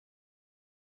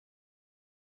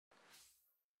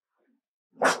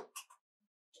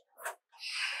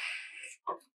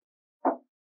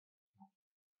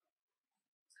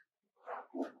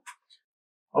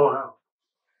Oh no.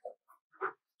 Is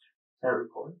that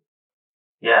recording?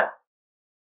 Yeah.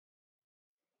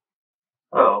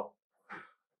 Oh.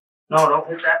 No, don't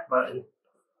hit that button.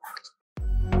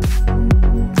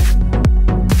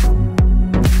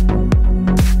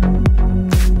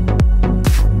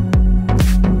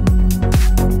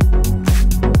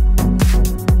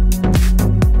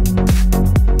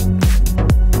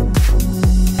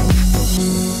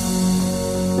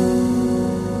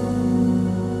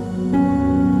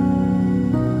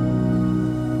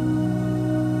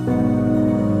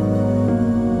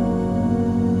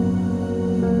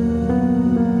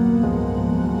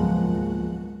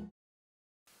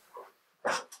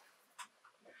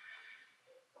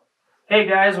 Hey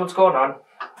guys, what's going on?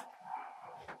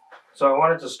 So I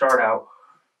wanted to start out,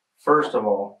 first of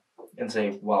all, and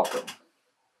say welcome.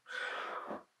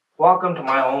 Welcome to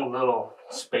my own little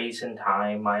space and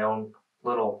time, my own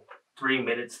little 3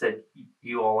 minutes that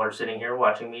you all are sitting here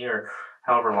watching me, or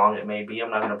however long it may be.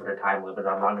 I'm not going to put a time limit,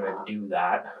 I'm not going to do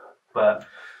that. But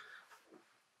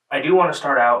I do want to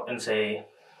start out and say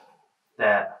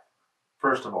that,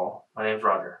 first of all, my name's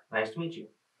Roger. Nice to meet you.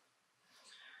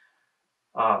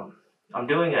 I'm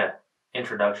doing an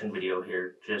introduction video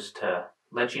here just to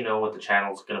let you know what the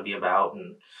channel is going to be about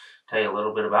and tell you a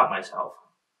little bit about myself.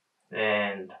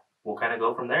 And we'll kind of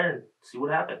go from there and see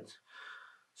what happens.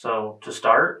 So to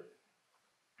start,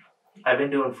 I've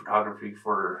been doing photography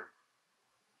for,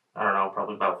 I don't know,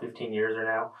 probably about 15 years or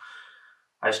now.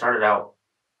 I started out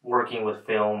working with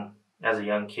film as a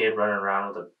young kid, running around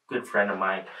with a good friend of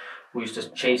mine. We used to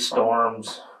chase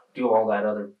storms, do all that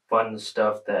other fun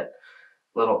stuff that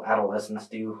little adolescents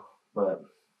do, but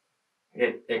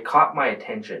it caught my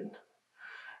attention.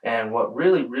 And what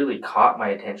really caught my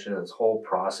attention in this whole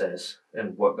process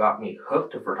and what got me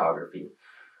hooked to photography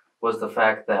was the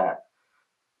fact that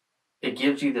it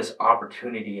gives you this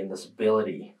opportunity and this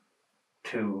ability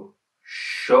to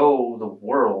show the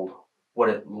world what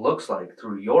it looks like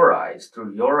through your eyes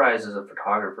as a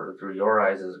photographer, through your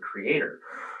eyes as a creator,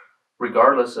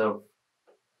 regardless of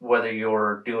whether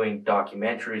you're doing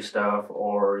documentary stuff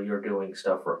or you're doing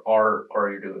stuff for art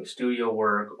or you're doing studio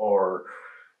work or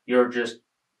you're just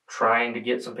trying to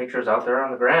get some pictures out there on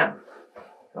the gram.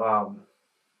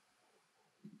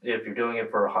 If you're doing it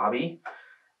for a hobby,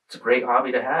 it's a great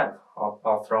hobby to have.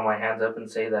 I'll throw my hands up and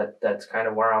say that that's kind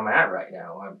of where I'm at right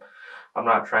now. I'm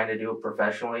not trying to do it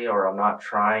professionally, or I'm not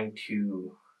trying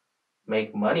to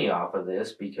make money off of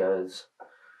this, because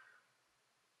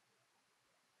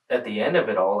at the end of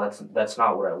it all, that's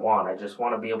not what I want. I just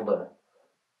want to be able to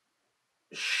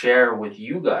share with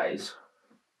you guys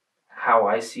how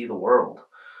I see the world.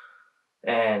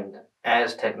 And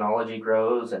as technology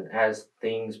grows and as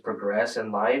things progress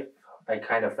in life, I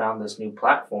kind of found this new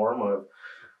platform of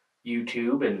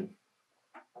YouTube and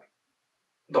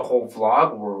the whole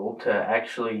vlog world to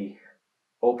actually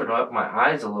open up my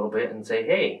eyes a little bit and say,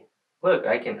 hey, look,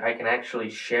 I can actually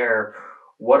share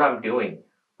what I'm doing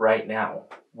right now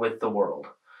with the world.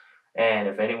 And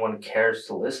if anyone cares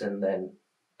to listen, then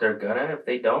they're gonna. If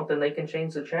they don't, then they can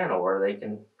change the channel, or they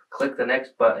can click the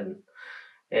next button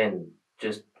and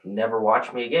just never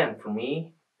watch me again. For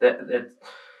me,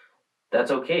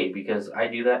 that's okay, because I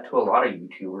do that to a lot of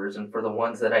YouTubers, and for the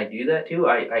ones that I do that to,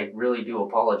 I really do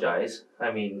apologize.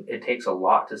 I mean, it takes a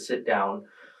lot to sit down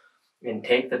and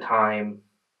take the time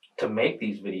to make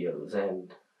these videos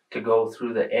and to go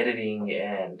through the editing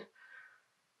and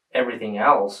everything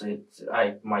else.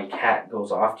 My cat goes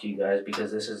off to you guys,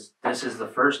 because this is the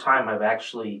first time I've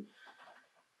actually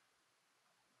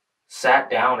sat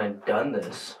down and done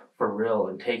this for real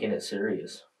and taken it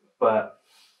serious. But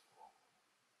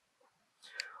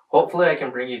hopefully I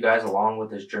can bring you guys along with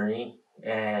this journey,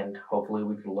 and hopefully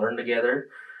we can learn together,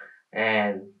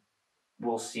 and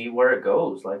we'll see where it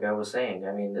goes. Like I was saying,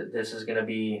 I mean, this is going to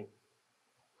be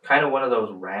kind of one of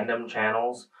those random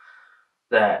channels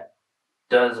that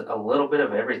does a little bit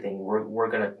of everything. We're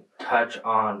going to touch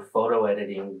on photo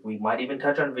editing. We might even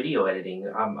touch on video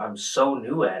editing. I'm so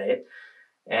new at it.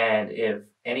 And if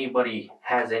anybody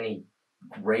has any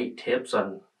great tips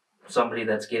on somebody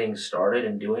that's getting started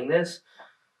and doing this,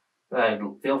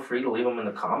 feel free to leave them in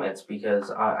the comments,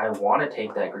 because I want to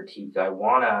take that critique. I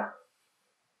want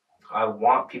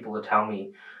people to tell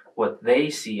me what they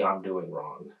see I'm doing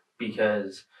wrong,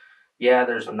 because yeah,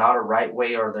 there's not a right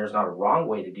way or there's not a wrong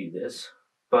way to do this,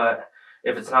 but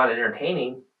if it's not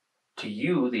entertaining to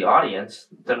you, the audience,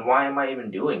 then why am I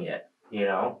even doing it? You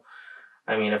know?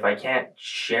 I mean, if I can't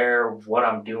share what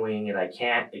I'm doing and I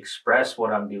can't express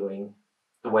what I'm doing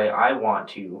the way I want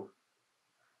to,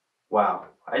 wow,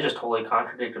 I just totally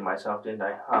contradicted myself, didn't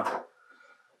I?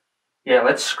 Yeah,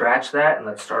 let's scratch that and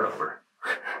let's start over.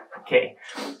 Okay.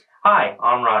 Hi,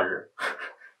 I'm Roger.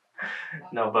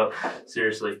 No, but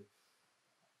seriously,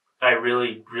 I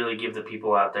really, really give the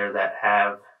people out there that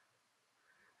have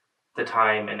the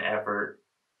time and effort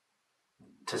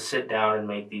to sit down and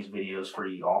make these videos for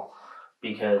y'all,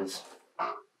 because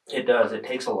it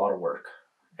takes a lot of work,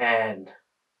 and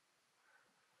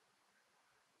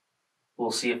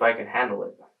we'll see if I can handle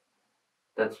it.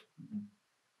 That's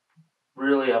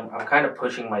really, I'm kind of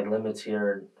pushing my limits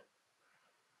here, and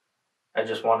I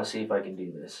just want to see if I can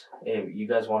do this. If you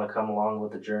guys want to come along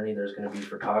with the journey, there's going to be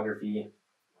photography,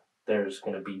 there's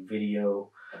going to be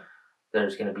video,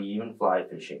 there's going to be even fly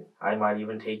fishing. I might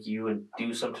even take you and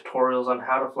do some tutorials on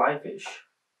how to fly fish.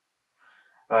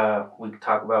 We can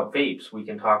talk about vapes. We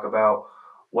can talk about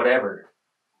whatever.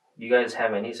 You guys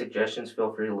have any suggestions,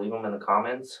 feel free to leave them in the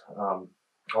comments.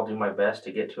 I'll do my best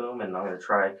to get to them, and I'm going to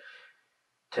try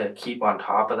to keep on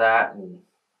top of that and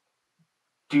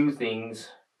do things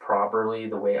properly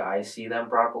the way I see them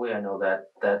properly. I know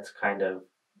that that's kind of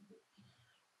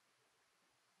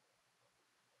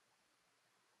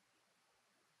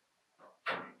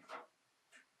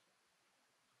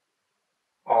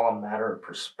all a matter of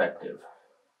perspective.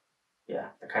 Yeah,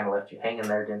 I kind of left you hanging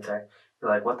there, didn't I?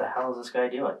 You're like, what the hell is this guy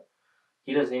doing?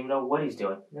 He doesn't even know what he's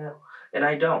doing. No, and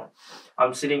I don't.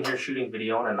 I'm sitting here shooting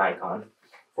video on a Nikon.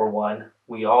 For one,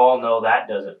 we all know that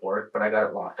doesn't work, but I got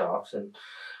it locked off. And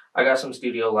I got some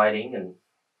studio lighting, and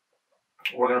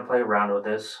we're going to play around with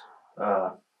this.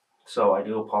 So I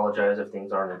do apologize if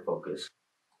things aren't in focus.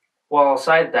 Well,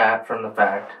 aside that from the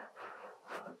fact,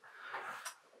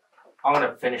 I'm going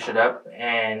to finish it up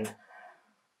and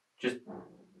just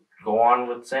go on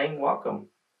with saying welcome.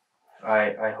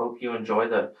 I hope you enjoy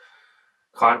the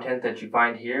content that you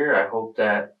find here. I hope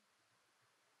that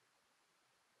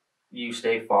you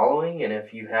stay following, and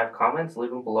if you have comments, leave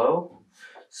them below.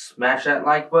 Smash that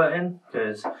like button,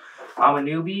 because I'm a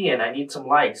newbie and I need some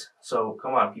likes. So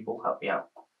come on, people, help me out.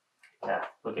 Yeah,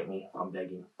 look at me, I'm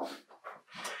begging.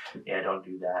 Yeah, don't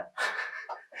do that.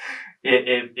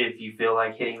 If you feel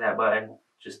like hitting that button,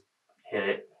 just hit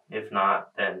it. If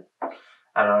not, then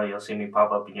I don't know, you'll see me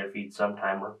pop up in your feed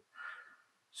sometime or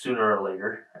sooner or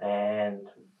later, and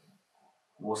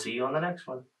we'll see you on the next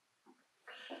one.